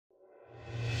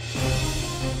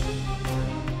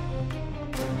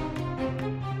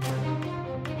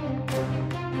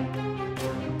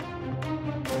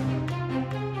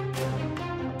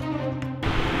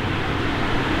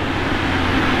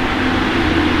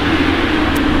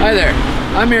Hi there,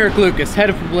 I'm Eric Lucas, head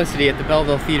of publicity at the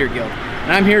Belleville Theatre Guild,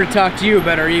 and I'm here to talk to you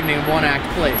about our evening of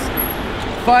one-act plays.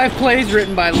 5 plays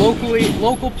written by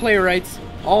local playwrights,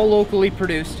 all locally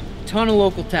produced, ton of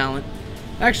local talent.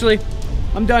 Actually,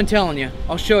 I'm done telling you,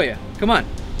 I'll show you. Come on.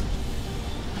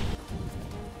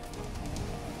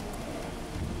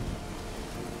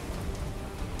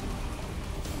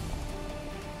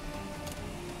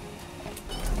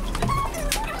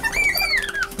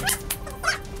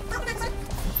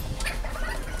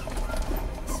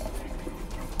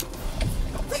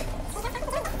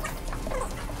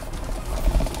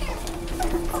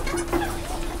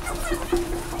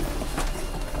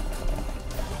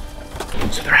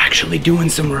 So they're actually doing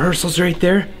some rehearsals right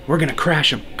there. We're gonna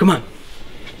crash them. Come on.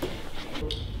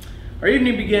 Our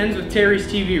evening begins with Terry's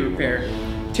TV repair.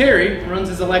 Terry runs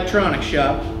his electronics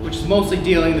shop, which is mostly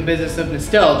dealing in the business of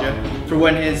nostalgia for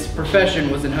when his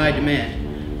profession was in high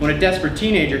demand. When a desperate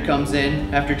teenager comes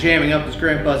in after jamming up his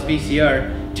grandpa's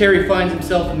VCR, Terry finds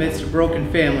himself amidst a broken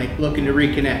family looking to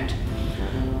reconnect.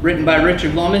 Written by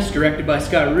Richard Lummiss, directed by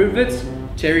Roodvoets,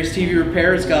 Terry's TV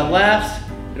repair has got laughs,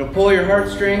 it'll pull your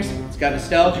heartstrings, it's got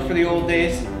nostalgia for the old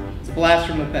days, it's a blast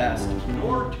from the past.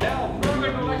 Nor tell,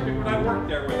 further like me when I worked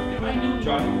there with him. I knew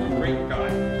Johnny was a great guy.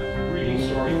 I'm really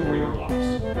sorry for your loss.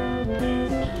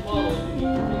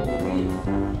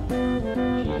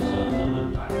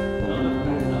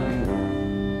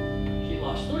 She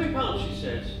lost 30 pounds, she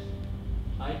says.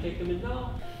 I take them in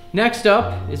now. Next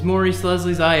up is Maurice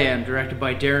Leslie's I Am, directed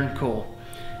by Darren.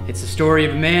 It's the story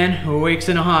of a man who awakes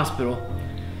in a hospital,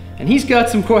 and he's got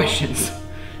some questions.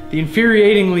 The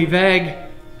infuriatingly vague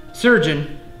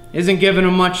surgeon isn't giving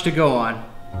him much to go on.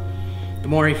 The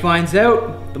more he finds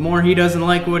out, the more he doesn't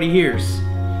like what he hears.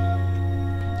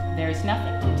 There's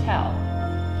nothing to tell.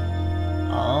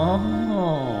 Oh,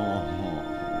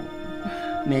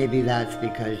 maybe that's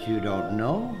because you don't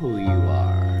know who you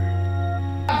are.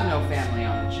 There's no family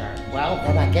on the chart. Well,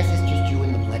 then I guess it's just you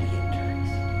and the bloody interns.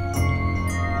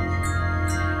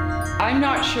 I'm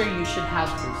not sure you should have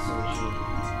this surgery.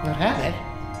 Not have it.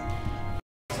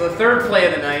 So the third play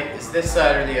of the night is This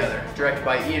Side or the Other, directed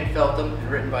by Feltham and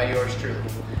written by yours truly.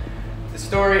 The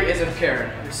story is of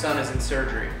Karen, whose son is in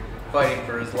surgery, fighting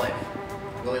for his life.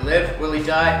 Will he live? Will he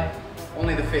die?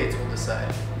 Only the fates will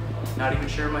decide. Not even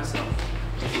sure myself.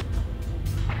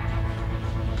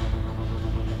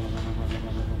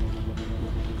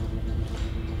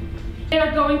 They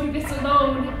are going through this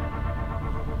alone,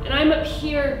 and I'm up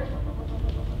here,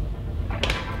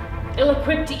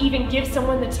 ill-equipped to even give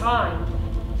someone the time.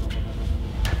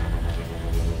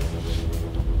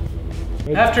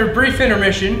 After a brief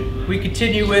intermission, we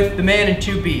continue with The Man in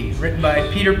 2B, written by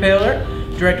Peter Paler,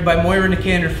 directed by Moira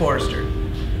Nicander Forrester.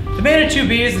 The Man in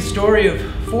 2B is the story of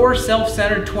 4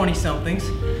 self-centered 20-somethings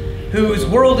whose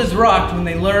world is rocked when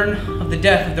they learn of the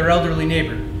death of their elderly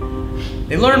neighbor.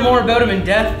 They learn more about him in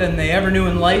death than they ever knew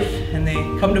in life, and they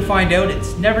come to find out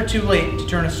it's never too late to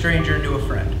turn a stranger into a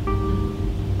friend.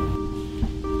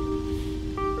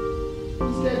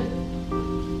 Who's dead?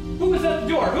 Who was at the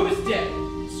door? Who was dead?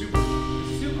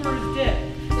 Super is dead.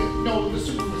 No, the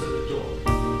super was at the door. I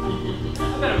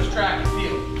bet it was track and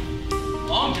field.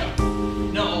 Long jump.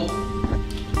 No.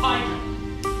 High jump.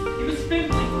 He was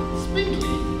spindly.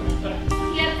 Spindly.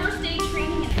 He had first aid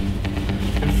training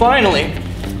And finally,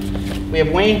 we have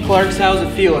Wayne Clark's How's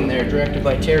It Feelin' There, directed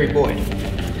by Terry Boyd.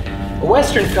 A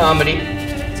Western comedy,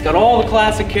 it's got all the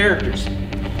classic characters.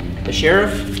 The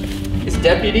sheriff, his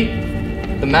deputy,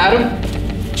 the madam,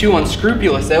 2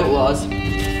 unscrupulous outlaws,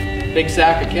 big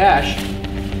sack of cash.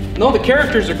 No, the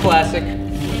characters are classic.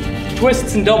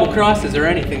 Twists and double crosses are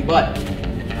anything but.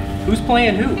 Who's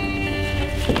playing who?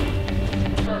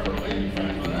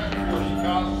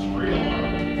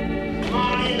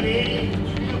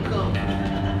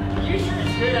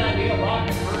 Good idea,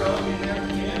 locking her up in there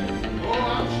again. Oh,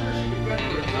 I'm sure she could fend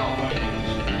for herself. I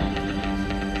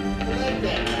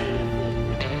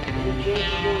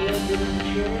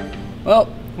think. Well,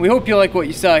 we hope you like what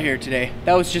you saw here today.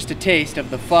 That was just a taste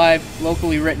of the 5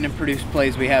 locally written and produced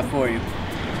plays we have for you.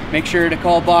 Make sure to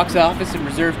call box office and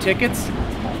reserve tickets.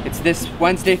 It's this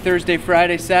Wednesday, Thursday,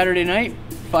 Friday, Saturday night.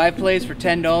 5 plays for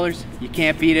 $10. You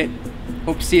can't beat it.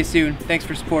 Hope to see you soon. Thanks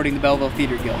for supporting the Belleville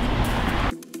Theatre Guild.